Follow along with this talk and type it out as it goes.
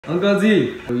Uncle जी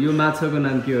यो माछाको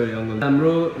नाम के हो अंकल?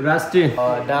 हाम्रो राष्ट्रिय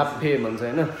डाफे भन्छ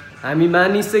हैन। हामी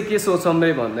मानिस चाहिँ के सोच्छौं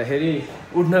रे भन्दाखेरि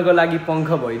उड्नको लागि पंख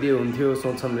भइदिए हुन्थ्यो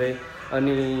सोच्छौं रे,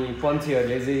 अनि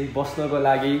पन्छीहरुले चाहिँ बस्नको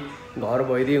लागि घर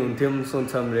भइदिए हुन्थ्यो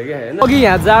सोच्छौं रे के हैन। अघि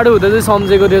यहाँ जाडो हुँदा चाहिँ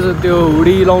सम्झेको थियो त्यो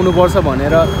हुडी लाउनु पर्छ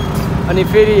भनेर, अनि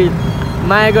फेरि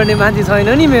माया गर्ने मान्छे छैन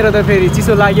नि मेरो त, फेरि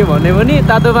चिसो लाग्यो भने पनि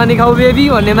तातो पानी खाऊ बेबी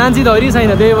भन्ने मान्छे धरि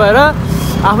छैन, त्यही भएर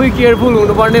आफै केयरफुल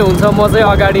हुनुपर्ने हुन्छ। म चाहिँ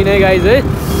अगाडि नै गाइज है।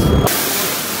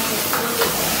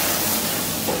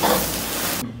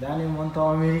 जाने मन त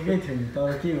अमेरिकै थियो नि,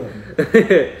 तर के गर्नु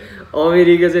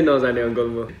अमेरिका चाहिँ नजाने अङ्कल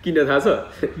म। किन थाहा छ?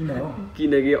 किन हो?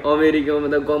 किनकि अमेरिकामा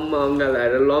त गममा अङ्गाल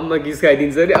हालेर लम्मा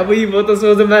किस्काइदिन्छ अरे। अब यी म त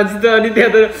सोझो मान्छे त, अनि त्यहाँ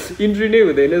त इन्ट्री नै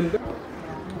हुँदैन नि त।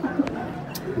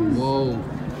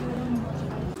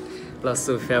 प्लस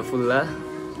सोफिया फुल्ला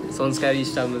संस्कारी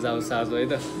स्टाइलमा जाओस् आज है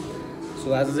त। सो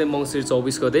आज चाहिँ मङ्सिर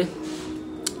 24 गते,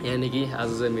 यानि कि आज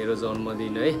चाहिँ मेरो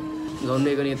जन्मदिन है।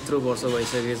 जन्मेको नि यत्रो वर्ष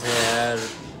भइसकेछ यार,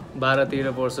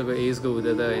 12-13 वर्षको एजको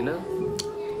हुँदा त होइन।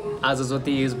 आज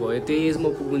जति एज भयो त्यो एजमा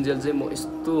पुगुन्जेल चाहिँ म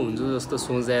यस्तो हुन्छु जस्तो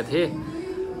सोचेको थिएँ,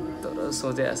 तर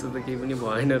सोचे जस्तो त केही पनि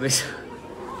भएन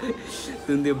रहेछ।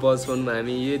 जुन त्यो बचपनमा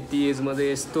हामी यति एजमा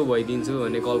चाहिँ यस्तो भइदिन्छु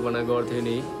भन्ने कल्पना गर्थ्यो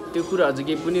नि, त्यो कुराहरू चाहिँ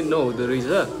केही पनि नहुँदो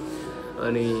रहेछ।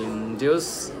 अनि जे होस्,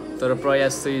 तर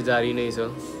प्रयास चाहिँ जारी नै छ।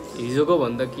 हिजोको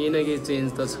भन्दा केही न केही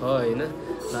चेन्ज त छ होइन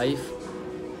लाइफ,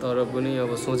 तर पनि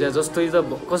अब सोचे जस्तै त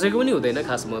कसैको पनि हुँदैन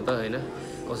खासमा त होइन,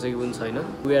 कसैको पनि छैन।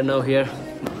 We are now here,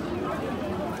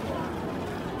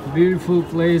 beautiful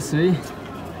place है।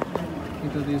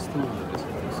 यता त यस्तो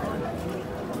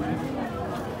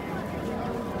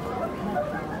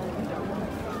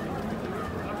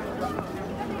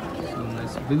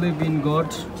believe in God,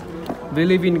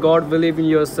 believe in God, believe in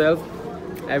your self,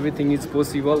 everything is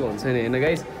possible भन्छ नि होइन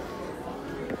गाइज।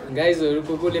 गाइजहरू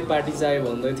को ले पार्टी चाहियो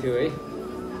भन्दै थियो है।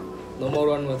 नम्बर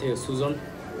 1 मा थियो सुजन,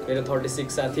 मेरो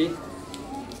 36 साथी,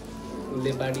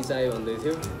 उसले पार्टी चाहियो भन्दै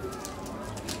थियो।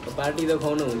 पार्टी त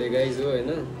खुवाउनु हुँदै गाइज हो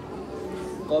होइन।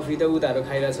 कफी त उताहरू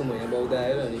खाइरहेको छु म यहाँ बौद्ध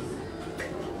आएर। अनि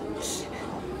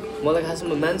मलाई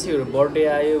खासमा मान्छेहरू बर्थडे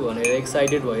आयो भनेर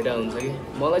एक्साइटेड भइरहेको हुन्छ कि,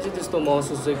 मलाई चाहिँ त्यस्तो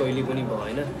महसुस चाहिँ कहिले पनि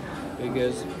भएन।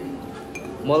 बिकज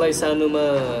मलाई सानोमा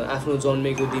आफ्नो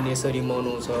जन्मेको दिन यसरी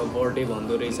मनाउँछ, बर्थडे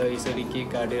भन्दो रहेछ, यसरी केक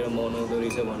काटेर मनाउँदो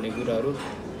रहेछ भन्ने कुराहरू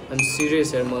अनि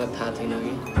सिरियसहरू मलाई थाहा थिएन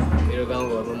कि। मेरो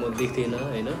गाउँघरमा म देख्थिनँ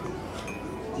होइन।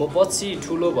 म पछि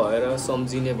ठुलो भएर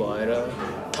सम्झिने भएर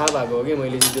थाहा भएको हो कि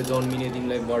मैले चाहिँ त्यो जन्मिने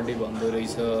दिनलाई बर्थडे भन्दो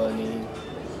रहेछ अनि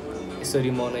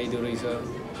यसरी मनाइदो रहेछ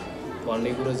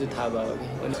भन्ने कुरो चाहिँ थाहा भयो कि।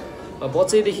 अनि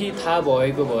बच्चैदेखि थाहा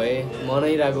भएको भए,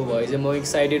 मनाइरहेको भए चाहिँ म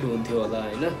एक्साइटेड हुन्थ्यो होला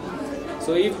होइन।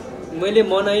 सो इफ मैले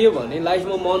मनायो भने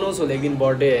लाइफमा मनाउँछु होला एक दिन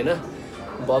बर्थडे होइन,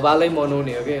 बबालाई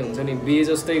मनाउने हो क्या, हुन्छ नि बिहे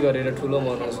जस्तै गरेर ठुलो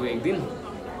मनाउँछु एक दिन।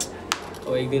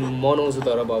 अब एक दिन मनाउँछु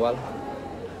तर बबाल।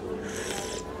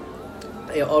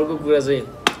 अर्को कुरा चाहिँ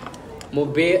म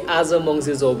बिहे आज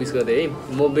मङ्सिर 24 गते है,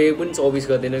 म बिहे पनि 24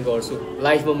 गते नै गर्छु।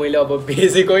 लाइफमा मैले अब बिहे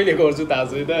चाहिँ कहिले गर्छु थाहा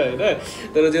छैन होइन,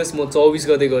 तर जस म 24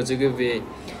 गते गर्छु कि बिहे।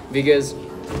 बिकज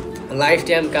लाइफ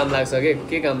टाइम काम लाग्छ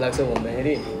के काम लाग्छ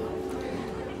भन्दाखेरि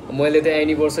मैले त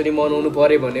एनिभर्सरी मनाउनु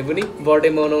पऱ्यो भने पनि, बर्थडे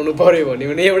मनाउनु पऱ्यो भने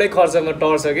पनि एउटै खर्चमा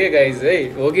टर्छ के गाइज है,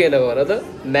 हो कि होइन भन त।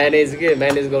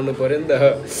 म्यानेज गर्नु पऱ्यो नि त।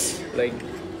 लाइक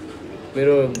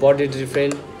मेरो बर्थडे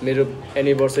डिफ्रेन्ट, मेरो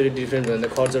एनिभर्सरी डिफ्रेन्ट भने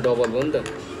त खर्च डबल भयो नि त।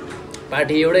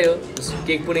 पार्टी एउटै हो,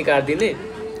 केक पनि काटिदिने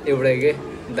एउटै के,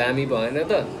 दामी भएन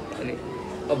त। अनि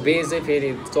अब बिहे चाहिँ फेरि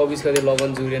 24 गते लगन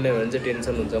जुरेन भने चाहिँ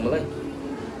टेन्सन हुन्छ मलाई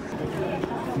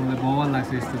बवाल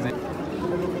लाग्छ यस्तो चाहिँ।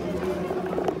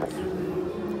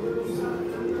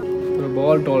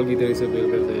 बल टल्किँदो रहेछ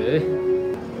बेलुका चाहिँ है।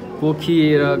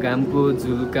 पोखिएर घामको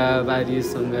झुल्का बारी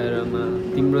सङ्घारमा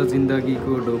तिम्रो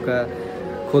जिन्दगीको ढोका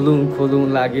खोलौँ खोलौँ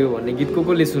लाग्यो भन्ने गीत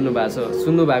कोले सुन्नु भएको छ?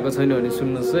 सुन्नु भएको छैन भने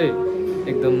सुन्नुहोस् है।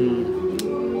 एकदम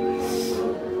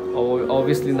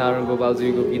अभियसली नारायण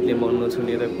गोपालजीको गीतले मन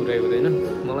नछुने त कुरै हुँदैन।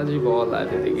 मलाई चाहिँ बल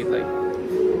लाग्यो त्यो गीतलाई।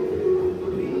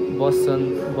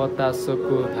 बसन्त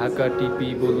बतासको भाका टिपी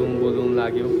बोलौँ बोलौँ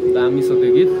लाग्यो, दामी छ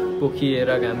त्यो गीत। पोखिएर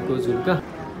घामको झुल्का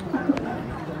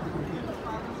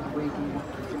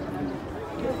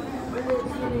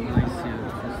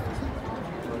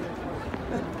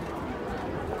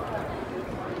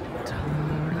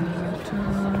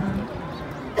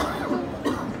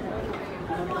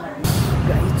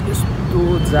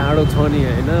जाडो छ नि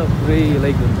होइन, पुरै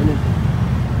लाइक हुन्छ नि।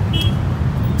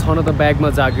 छन त ब्यागमा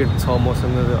ज्याकेट छ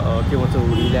मसँग, के भन्छ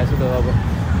हुडी ल्याएको छु, तर अब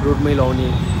रोडमै लाउने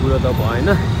कुरो त भएन।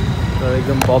 तर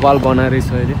एकदम बबाल बनाएर छ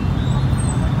अहिले।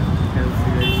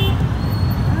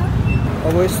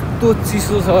 अब यस्तो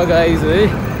चिसो छ गाइज है।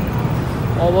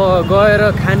 अब गएर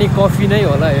खाने कफी नै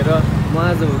होला हेर। म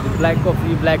आज ब्ल्याक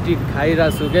कफी ब्ल्याक टी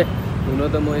खाइरहेको छु के हुन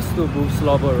त म यस्तो बुक्स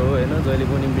लभर हो होइन जहिले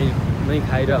पनि मिल्क नै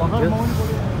खाइरहेको हुन्थ्यो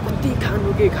कति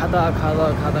खानु के खाँदा खाँदा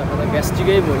खाँदा खाँदा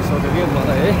ग्यास्ट्रिकै भइसक्यो कि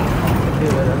मलाई है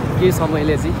त्यही भएर के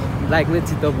समयले चाहिँ ब्ल्याकमै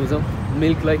चित्त बुझौँ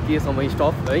मिल्कलाई के समय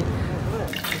स्टप है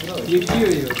यो के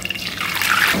हो यो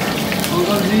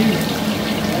अङ्कलजी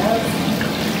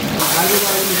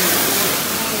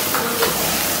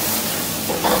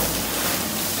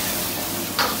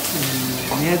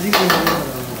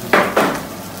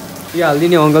यो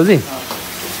हालिदिने अङ्कलजी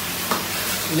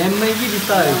ल्याम्पमै कि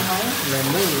बिस्तारै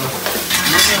ल्याम्पमै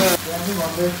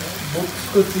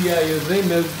बुक्सको चिया यो चाहिँ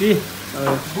मिल्क टी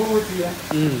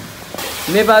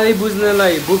नेपाली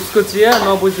बुझ्नेलाई बुक्सको चिया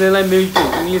नबुझ्नेलाई मिल्क टी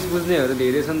इङ्ग्लिस बुझ्नेहरू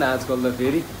धेरै छन् त आजकल त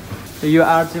फेरि यो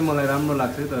आर्ट चाहिँ मलाई राम्रो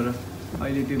लाग्छ तर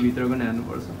अहिले त्यो भित्रको नै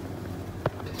हाल्नुपर्छ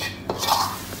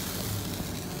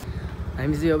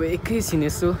हामी चाहिँ अब एकैछिन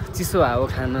यसो चिसो हावा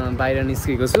खान बाहिर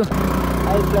निस्केको छु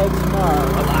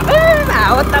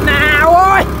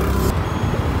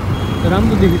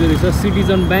राम्रो देखिँदो रहेछ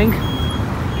सिटिजन ब्याङ्क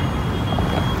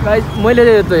मैले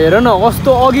त हेर न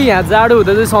कस्तो अघि यहाँ जाडो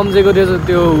हुँदा चाहिँ सम्झेको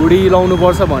त्यो हुडी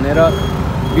लाउनुपर्छ भनेर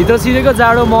भित्र छिरेको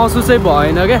जाडो महसुसै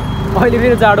भएन क्या अहिले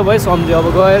फेरि जाडो भयो सम्झ्यो अब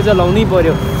गएर चाहिँ लाउनै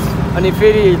पर्यो अनि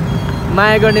फेरि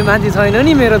माया गर्ने मान्छे छैन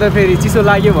नि मेरो त फेरि चिसो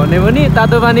लाग्यो भने पनि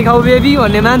तातो पानी खाऊ बेबी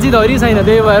भन्ने मान्छे धरि छैन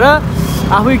त्यही भएर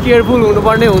आफै केयरफुल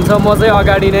हुनुपर्ने हुन्छ म चाहिँ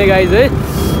अगाडि नै गाइज है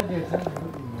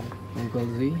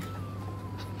अङ्कलजी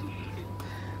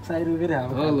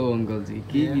हेलो अङ्कलजी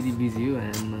के बिजी हो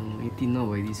आमा यति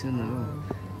नभइदिएछ न हो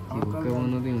के भुक्का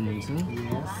बनाउँदै हुनुहुन्छ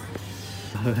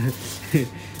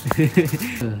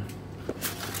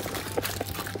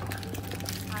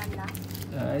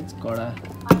कडा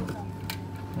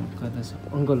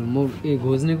अङ्कल म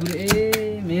घोज्ने कुरो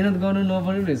मेहनत गर्नु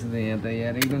नपर्ने रहेछ त यहाँ त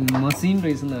यार एकदम मसिन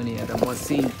रहेछ नि अनि यहाँ त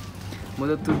मसिन म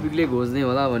त तुर्पिकले घोज्ने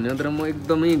होला भन्ने तर म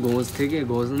एकदमै घोज्थेँ कि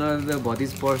घोज्न त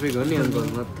भतिज पर्फेक्ट हो नि अङ्कल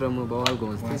मात्र म बवाल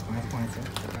घोज्थेँ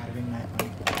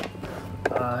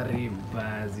अरे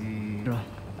बाजी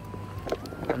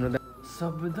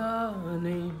शब्द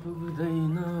नै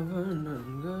पुग्दैन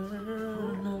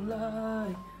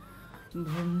गर्नलाई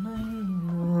भन्नै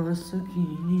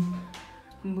नसकिने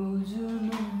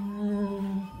बुझ्नु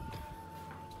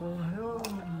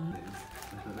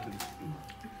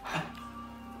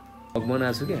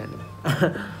बनाएको छु क्या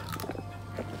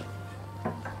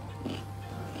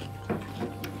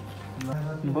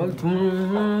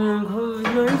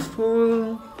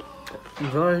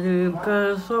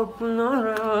सपना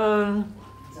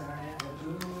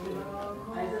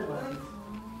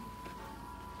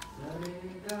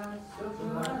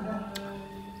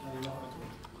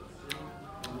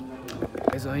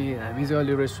हामी चाहिँ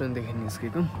अहिले रेस्टुरेन्टदेखि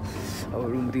निस्केको अब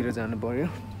रुमतिर जानु पर्यो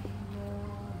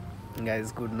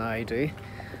गाइज गुड नाइट है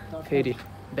फेरि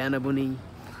बिहान पनि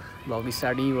भ्लग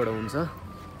स्टार्टिङबाट हुन्छ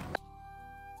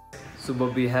शुभ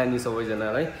बिहानी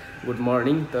सबैजनालाई गुड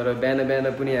मर्निङ तर बिहान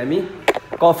बिहान पनि हामी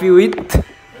कफी विथ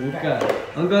हुक्का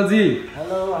अङ्कलजी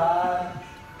हेलो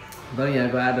तर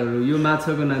यहाँको आदरहरू यो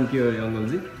माछाको नाम के हो अरे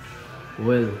अङ्कलजी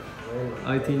वेल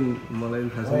आई थिङ्क मलाई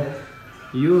पनि थाहा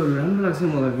छ यो राम्रो लाग्छ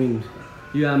मलाई पनि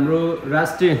यो हाम्रो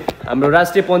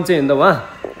राष्ट्रिय पञ्चे होइन त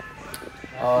उहाँ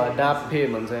डाफे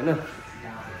भन्छ होइन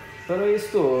तर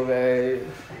यस्तो हो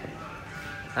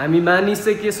हामी मानिस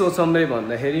चाहिँ के सोच्छौँ रे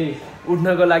भन्दाखेरि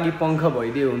उठ्नको लागि पङ्ख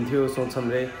भइदिए हुन्थ्यो सोच्छौँ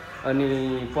रे अनि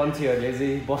पन्छीहरूले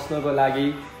चाहिँ बस्नको लागि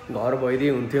घर भइदिए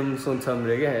हुन्थ्यो सोच्छौँ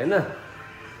रे क्या होइन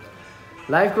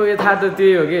लाइफको यथार्थ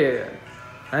त्यही हो कि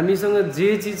हामीसँग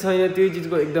जे चिज छैन त्यो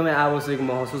चिजको एकदमै आवश्यक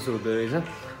महसुस हुँदो रहेछ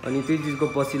अनि त्यो चिजको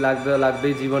पछि लाग्दा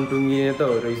लाग्दै जीवन टुङ्गिने त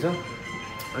हो रहेछ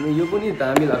अनि यो पनि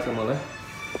दामी लाग्छ मलाई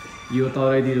यो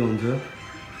तराईतिर हुन्छ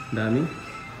दामी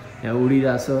यहाँ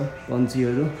उडिरहेछ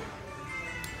पन्छीहरू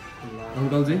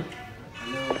अङ्कल चाहिँ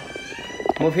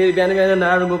म फेरि बिहान बिहान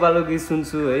नारायण गोपालको गीत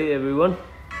सुन्छु है एभ्रिवान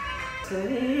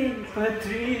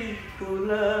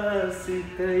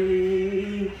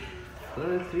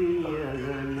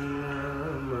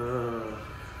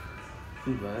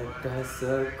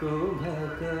बतासको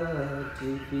भाका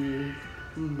टिपी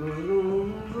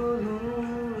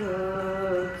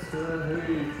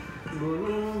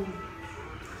बोलौँ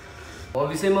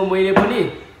भविष्यमा मैले पनि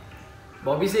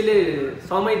भविष्यले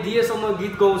समय दिएसम्म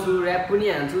गीत गाउँछु ऱ्याप पनि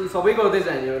हान्छु सबै गर्दै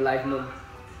जाने हो लाइफमा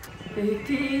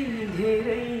यति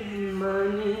धेरै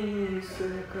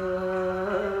मानिसका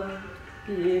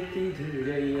यति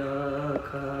धेरै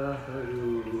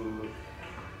आँखाहरू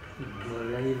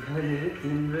मलाई भने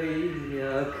तिम्रै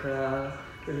आँखा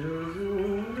रोजौँ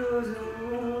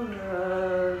रोजौँ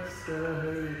लाग्छ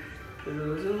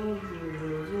रोजौँ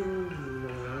रोजौँ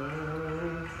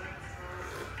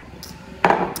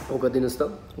ओका दिनुहोस् त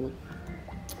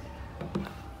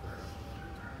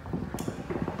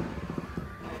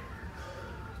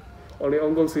अनि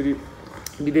अङ्कल फेरि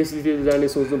विदेश जाने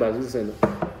सोच्नु भएको छ छैन?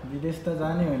 विदेश त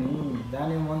जाने हो नि,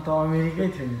 जाने मन त अमेरिकै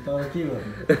थियो नि, तर के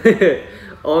गर्नु?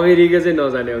 अमेरिका चाहिँ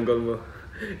नजाने अङ्कल म।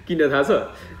 किन थाहा छ?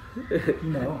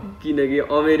 किन हो? किनकि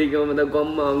अमेरिकामा त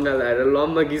गममा अङ्गाल आएर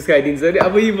लम्बा गिस्काइदिन्छ नि।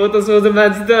 अब म त सोझो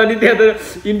मान्छे त अनि त्यहाँ त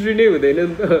इन्ट्री नै हुँदैन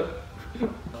नि त।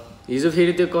 हिजो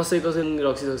फेरि त्यो कसै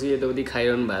रक्सी यताउति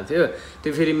खाइरहनु भएको थियो।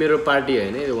 त्यो फेरि मेरो पार्टी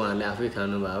होइन, उहाँहरूले आफै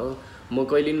खानुभयो। म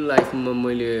कहिले पनि लाइफमा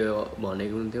मैले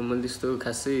भनेको हुन्थ्यो मैले त्यस्तो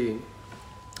खासै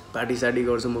पार्टी सार्टी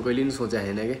गर्छु म कहिले पनि सोचेको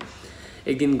थिएन क्या।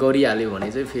 एक दिन गरिहाल्यो भने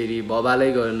चाहिँ फेरि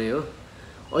बबालै गर्ने हो।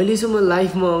 अहिलेसम्म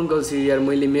लाइफमा अङ्कल श्री यार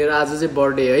मैले मेरो आज चाहिँ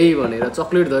बर्थडे है भनेर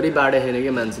चक्लेटधरि बाँडेको छैन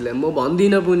क्या मान्छेलाई। म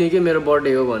भन्दिनँ पनि कि मेरो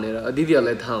बर्थडे हो भनेर।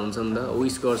 दिदीहरूलाई थाहा हुन्छ नि त,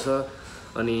 विस गर्छ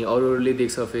अनि अरूहरूले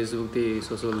देख्छ फेसबुक त्यही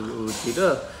सोसल उतिर,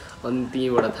 अनि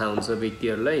त्यहीँबाट थाहा हुन्छ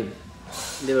व्यक्तिहरूलाई।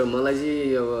 त्यही भएर मलाई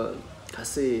चाहिँ अब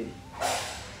खासै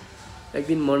एक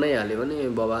दिन मनाइहाल्यो भने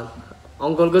बबाल।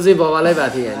 अङ्कलको चाहिँ बबालै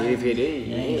भएको थियो यहाँनिर फेरि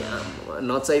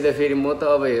नचाहिँदा फेरि म त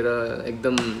अब हेर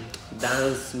एकदम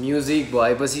डान्स म्युजिक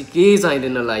भएपछि केही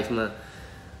चाहिँदैन लाइफमा।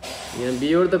 यहाँ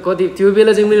बियर त कति त्यो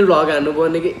बेला चाहिँ मैले भ्लग हान्नु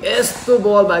पर्ने कि यस्तो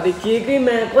बल भएको थियो।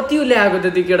 केकैमा कति ल्याएको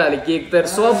थियो त्यो केटाहरूले केक त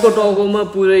सबको टाउकोमा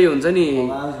पुरै हुन्छ नि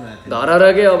धरेर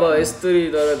के अब यस्तरी।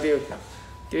 तर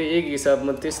त्यो एक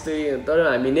हिसाबमा त्यस्तै, तर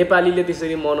हामी नेपालीले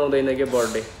त्यसरी मनाउँदैन क्या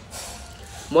बर्थडे।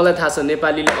 मलाई थाहा छ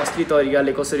नेपालीले असली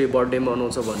तरिकाले कसरी बर्थडे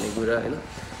मनाउँछ भन्ने कुरा होइन।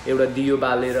 एउटा दियो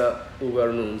बालेर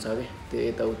गर्नुहुन्छ क्या, त्यो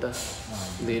यताउता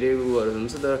धेरै उहरू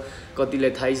हुन्छ, तर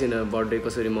कतिलाई थाहै छैन बर्थडे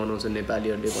कसरी मनाउँछ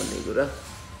नेपालीहरूले भन्ने कुरा।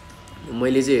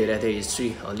 मैले चाहिँ हेरेको थिएँ हिस्ट्री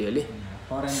अलिअलि,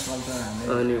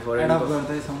 अनि फरेन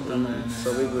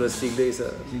सबै कुरा सिक्दैछ।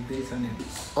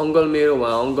 अङ्कल मेरो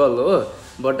उहाँ अङ्कल हो,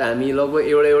 बट हामी लगभग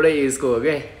एउटै एजको हो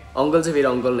क्या। अङ्कल चाहिँ फेरि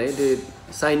अङ्कल नै, त्यो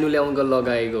साइनुले अङ्कल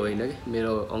लगाएको होइन कि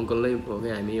मेरो अङ्कल नै हो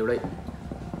क्या। हामी एउटै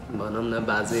भनौँ न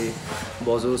बाजे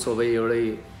बजो सबै एउटै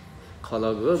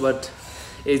खलक हो, बट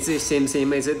एज चाहिँ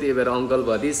सेमै छ। त्यही भएर अङ्कल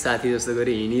भति साथी जस्तो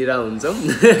गरी हिँडिरह हुन्छौँ।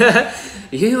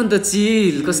 यही हो नि त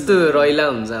चिल कस्तो रहिला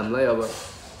हुन्छ हामीलाई। अब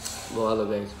भलो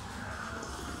गाइस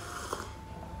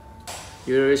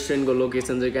यो रेस्टुरेन्टको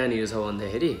लोकेसन चाहिँ कहाँनिर छ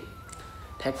भन्दाखेरि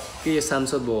ठ्याक्कै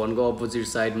सांसद भवनको अपोजिट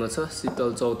साइडमा छ,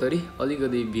 सितल चौतरी।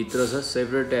 अलिकति भित्र छ,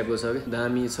 सेपरेट टाइपको छ कि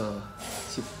दामी छ।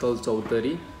 सितल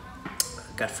चौतरी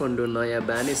काठमाडौँ नयाँ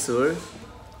बानेश्वर।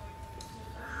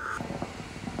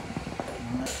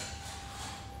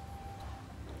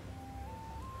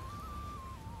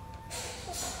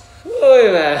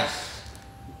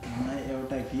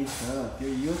 एउटा गीत छ त्यो,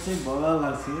 यो चाहिँ बगाल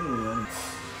लाग्छ।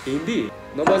 हिन्दी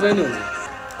नबजाउनु हुन्छ,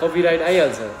 कपिराइट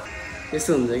आइहाल्छ।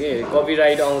 यस्तो हुन्छ कि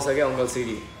कपिराइट आउँछ क्या अङ्कल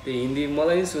श्री। त्यो हिन्दी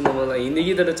मलाई नि सुन्नु मलाई हिन्दी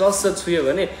गीतहरू चस्स छुयो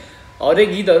भने हरेक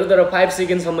गीतहरू तर 5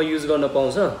 सेकेन्डसम्म युज गर्न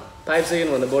पाउँछ। 5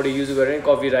 सेकेन्डभन्दा बढी युज गरेर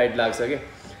कपिराइट लाग्छ क्या।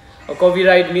 अब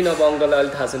कपिराइट मिन अब अङ्कललाई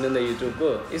अलिक थाहा छैन नि त युट्युबको।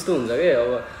 यस्तो हुन्छ क्या,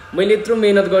 अब मैले यत्रो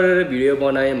मेहनत गरेर भिडियो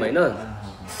बनाएँ होइन,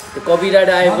 त्यो कपिराइट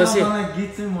आएपछि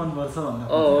गीत चाहिँ मनपर्छ भन्दा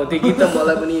त्यो गीत त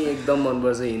मलाई पनि एकदम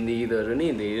मनपर्छ। हिन्दी गीतहरू नि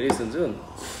धेरै सुन्छु।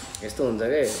 यस्तो हुन्छ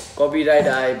क्या, कपिराइट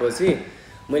आएपछि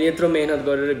मैले यत्रो मेहनत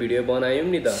गरेर भिडियो बनायौँ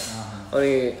नि त,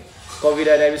 अनि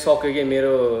कपिराइट आएपछि सक्यो कि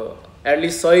मेरो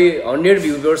एटलिस्ट 100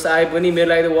 भ्युवर्स आए पनि मेरो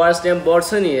लागि त वाच टाइम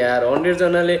बढ्छ नि यार। 100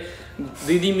 जनाले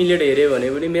 2 मिनट हेऱ्यो भने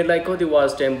पनि मेरो लागि कति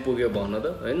वाच टाइम पुग्यो भन त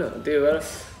होइन। त्यही भएर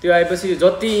त्यो आएपछि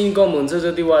जति इन्कम हुन्छ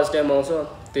जति वाच टाइम आउँछ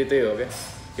त्यही हो क्या।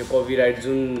 त्यो कपिराइट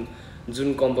जुन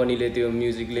कम्पनीले त्यो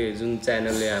म्युजिकले जुन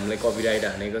च्यानलले हामीलाई कपिराइट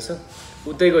हानेको छ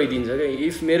उतै गइदिन्छ क्या।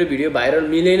 इफ मेरो भिडियो भाइरल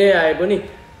मिले नै आए पनि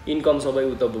इन्कम सबै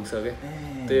उता पुग्छ क्या।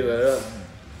 त्यही भएर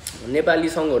नेपाली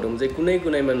सङ्गहरूमा चाहिँ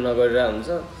कुनैमा नगरेर हुन्छ।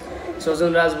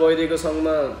 सजन राज वैद्यको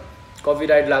सङ्गमा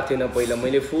कपिराइट लाग्थेन पहिला,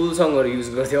 मैले फुल सङ्गहरू युज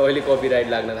गर्थेँ, अहिले कपिराइट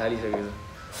लाग्न थालिसकेको छ।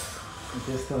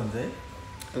 त्यस्तो हुन्छ है,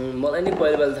 मलाई नि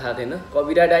पहिला थाहा थिएन।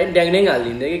 कपिराइट आयो ड्याङड्याङ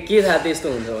हालिदिन्थ्यो कि के थाहा त्यस्तो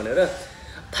हुन्छ भनेर,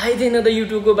 थाहै थिएन त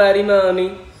युट्युबको बारेमा। अनि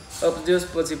अब जस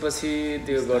पछि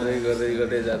त्यो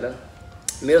गर्दै जाँदा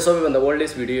मेरो सबैभन्दा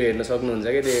ओल्डेस्ट भिडियो हेर्न सक्नुहुन्छ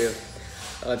कि त्यो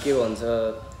के भन्छ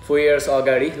 4 इयर्स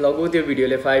अगाडि लगभग त्यो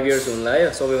भिडियोले 5 इयर्स हुन लाग्यो।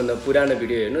 सबैभन्दा पुरानो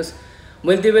भिडियो हेर्नुहोस्।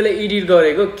 मैले त्यो बेला एडिट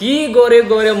गरेको के गरेँ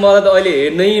मलाई त अहिले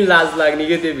हेर्नै लाज लाग्ने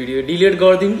कि त्यो भिडियो डिलिट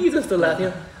गरिदिउँ कि जस्तो लाग्थ्यो।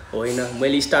 होइन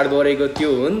मैले स्टार्ट गरेको त्यो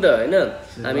हो नि त होइन।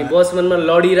 हामी बचपनमा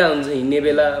लडिरह हुन्छ, हिँड्ने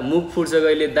बेला मुख फुट्छ,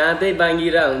 कहिले दाँतै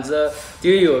बाङ्गिरह हुन्छ।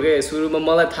 त्यही हो क्या। सुरुमा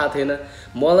मलाई थाहा थिएन,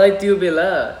 मलाई त्यो बेला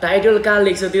टाइटल कहाँ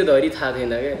लेख्छ त्यो धरि थाहा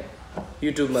थिएन क्या।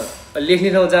 युट्युबमा लेख्ने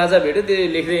ठाउँ जहाँ भेट्यो त्यो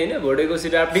लेख्दै होइन, भोटेको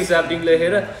साफ्टिङ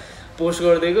लेखेर पोस्ट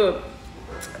गरिदिएको।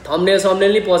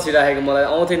 थम्बनेल नि पछि राखेको, मलाई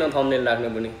आउँथेन थम्बनेल राख्न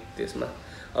पनि त्यसमा।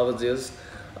 अब जस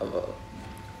अब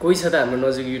कोही छ त हाम्रो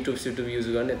नजिक युट्युब युज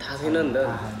गर्ने थाहा छैन नि त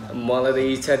मलाई त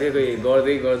इच्छा थियो कोही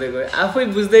गर्दै गर्दै गएँ आफै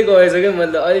बुझ्दै गएछ क्या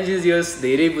मैले त अहिले चाहिँ यो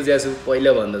धेरै बुझेको छु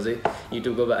पहिलाभन्दा चाहिँ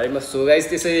युट्युबको बारेमा सो गाइस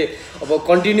त्यसै अब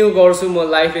कन्टिन्यू गर्छु म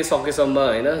लाइफले सकेसम्म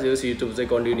होइन यो युट्युब चाहिँ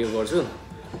कन्टिन्यू गर्छु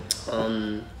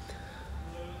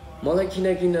मलाई किन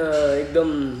एकदम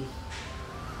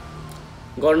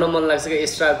गर्न मन लाग्छ क्या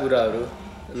एक्स्ट्रा कुराहरू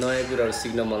नयाँ कुराहरू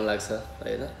सिक्न मन लाग्छ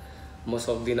होइन म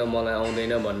सक्दिनँ मलाई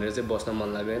आउँदैन भनेर चाहिँ बस्न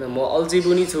मन लाग्दैन म अल्छी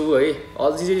पनि छु है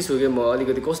अल्छी चाहिँ छु क्या म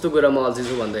अलिकति कस्तो कुरामा अल्छी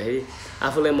छु भन्दाखेरि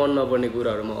आफूलाई मन नपर्ने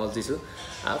कुराहरूमा अल्छी छु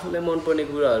आफूलाई मनपर्ने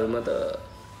कुराहरूमा त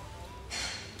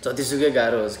जतिसुकै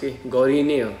गाह्रो होस् कि गरि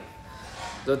नै हो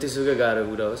जतिसुकै गाह्रो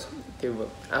कुरा होस् त्यो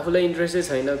आफूलाई इन्ट्रेस्टै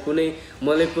छैन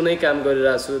मैले कुनै काम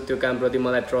गरिरहेको छु त्यो कामप्रति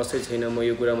मलाई ट्रस्टै छैन म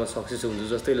यो कुरामा सक्सेस हुन्छु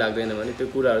जस्तै लाग्दैन भने त्यो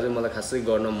कुराहरू चाहिँ मलाई खासै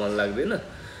गर्न मन लाग्दैन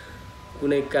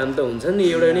कुनै काम त हुन्छ नि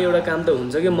एउटा काम त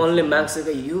हुन्छ कि मनले माग्छ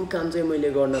कि यो काम चाहिँ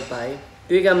मैले गर्न पाएँ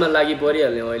त्यही काममा लागि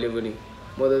परिहाल्ने अहिले पनि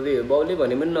म त त्यही बाउले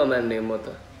भने पनि नमान्ने म त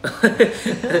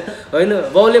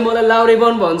होइन बाउले मलाई लाउरे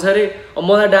बन भन्छ अरे अब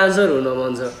मलाई डान्सर हुन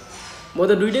मन छ म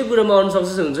त दुइटै कुरामा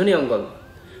अनसक्सेस हुन्छु नि अङ्कल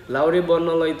लाउरे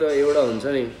बन्नलाई त एउटा हुन्छ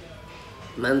नि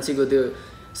मान्छेको त्यो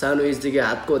सानो एजदेखि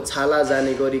हातको छाला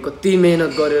जाने गरी कति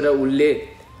मेहनत गरेर उसले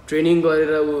ट्रेनिङ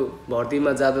गरेर ऊ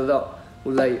भर्तीमा जाँदा त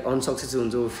उसलाई अनसक्सेस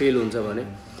हुन्छ ऊ फेल हुन्छ भने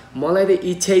मलाई त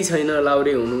इच्छै छैन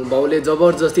लाउरे हुनु बाउले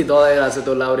जबरजस्ती दलाइरहेछ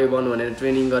त्यो लाउरे बन भनेर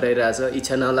ट्रेनिङ गराइरहेछ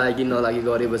इच्छा नलागी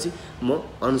गरेपछि म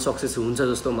अनसक्सेस हुन्छ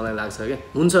जस्तो मलाई लाग्छ क्या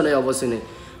हुन्छ नै अवश्य नै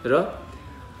र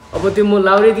अब त्यो म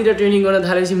लाउरेतिर ट्रेनिङ गर्न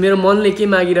थालेपछि मेरो मनले के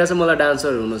मागिरहेछ मलाई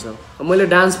डान्सर हुनु छ मैले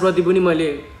डान्सप्रति पनि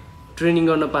मैले ट्रेनिङ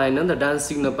गर्न पाएन नि त डान्स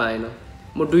सिक्न पाएन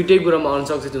म दुइटै कुरामा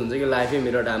अनसक्सेस हुन्छ कि लाइफै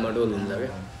मेरो डामाडोल हुन्छ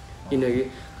क्या किनकि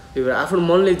त्यही भएर आफ्नो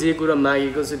मनले जे कुरा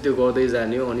मागेको छ त्यो गर्दै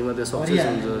जाने हो अनि मात्रै सक्सेस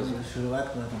हुन्छ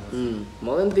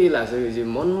मलाई पनि त्यही लाग्छ कि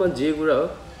मनमा जे कुरा हो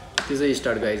त्यो चाहिँ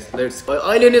स्टार्ट गाइज लेट्स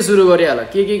अहिले नै सुरु गरिहाल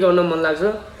के गर्न मन लाग्छ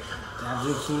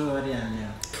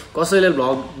कसैले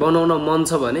भ्लग बनाउन मन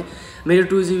छ भने मेरो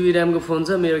 2GB ऱ्यामको फोन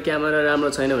छ मेरो क्यामेरा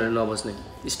राम्रो छैन भनेर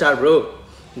नबस्ने स्टार्ट ब्रो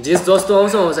जस्तो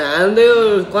आउँछ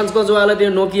हान्देऊ कञ्चवाला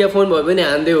त्यो नोकिया फोन भयो भने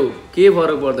हान्देऊ केही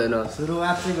फरक पर्दैन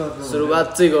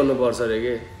सुरुवात चाहिँ गर्नुपर्छ अरे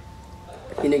के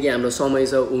किनकि हाम्रो समय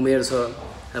छ उमेर छ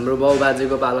हाम्रो बाउ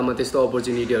बाजेको पालामा त्यस्तो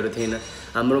अपर्च्युनिटीहरू थिएन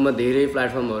हाम्रोमा धेरै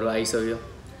प्लेटफर्महरू आइसक्यो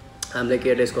हामीले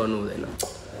केयरलेस गर्नु हुँदैन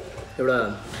एउटा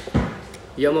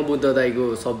यमबुद्ध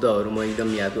दाइको शब्दहरू म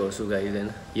एकदम याद गर्छु गाइज होइन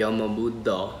यमबुद्ध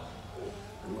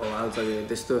हाल्छ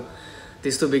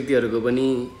त्यस्तो व्यक्तिहरूको पनि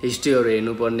हिस्ट्रीहरू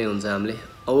हेर्नुपर्ने हुन्छ हामीले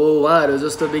अब उहाँहरू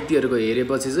जस्तो व्यक्तिहरूको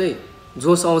हेरेपछि चाहिँ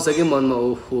जोस आउँछ कि मनमा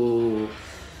ओहो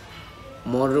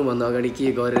मर्नुभन्दा अगाडि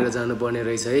के गरेर जानुपर्ने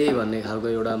रहेछ है भन्ने खालको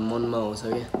एउटा मनमा आउँछ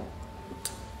क्या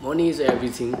मनी इज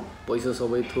एभ्रिथिङ पैसा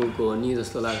सबै थोक हो नि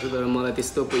जस्तो लाग्छ तर मलाई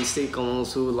त्यस्तो पैसै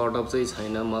कमाउँछु लटअप चाहिँ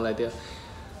छैन मलाई त्यो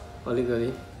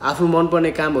अलिकति आफू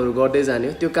मनपर्ने कामहरू गर्दै जाने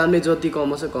हो त्यो कामले जति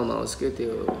कमाओस् के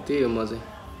त्यही हो म चाहिँ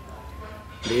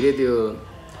धेरै त्यो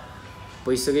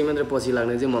पैसाकै मात्रै पछि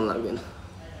लाग्ने चाहिँ मन लाग्दैन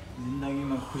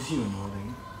जिन्दगीमा खुसी हुनु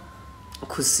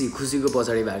खुसीको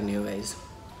पछाडि भाग्ने हो गाइस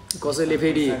कसैले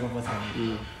फेरि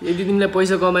यदि तिमीलाई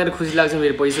पैसा कमाएर खुसी लाग्छ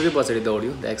फेरि पैसाकै पछाडि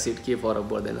दौड्यो द्याट्स इट के फरक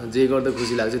पर्दैन जे गर्दा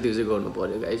खुसी लाग्छ त्यो चाहिँ गर्नु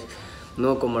पर्यो गाइस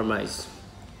नो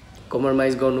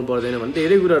कम्प्रोमाइज गर्नु पर्दैन भने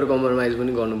धेरै कुराहरू कम्प्रोमाइज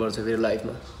पनि गर्नुपर्छ फेरि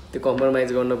लाइफमा त्यो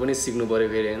कम्प्रोमाइज गर्न पनि सिक्नु पर्यो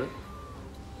फेरि होइन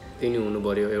त्यही नै हुनु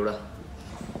पर्यो एउटा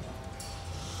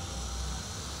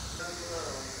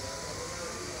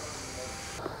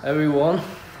एभ्रीवान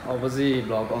अब चाहिँ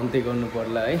भ्लग अन्त्य गर्नु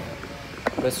पर्ला है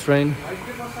रेस्टुरेन्ट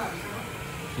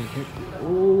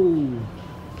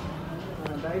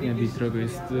यहाँभित्रको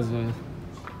यस्तो छ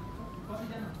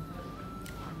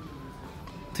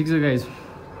ठिक छ गाइज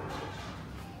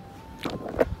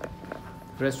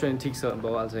रेस्टुरेन्ट ठिक छ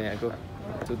बवाल छ यहाँको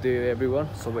सो त्यो एभ्रीवान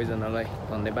सबैजनालाई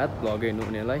धन्यवाद भ्लग हेर्नु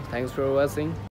हुनेलाई थ्याङ्क्स फर वाचिङ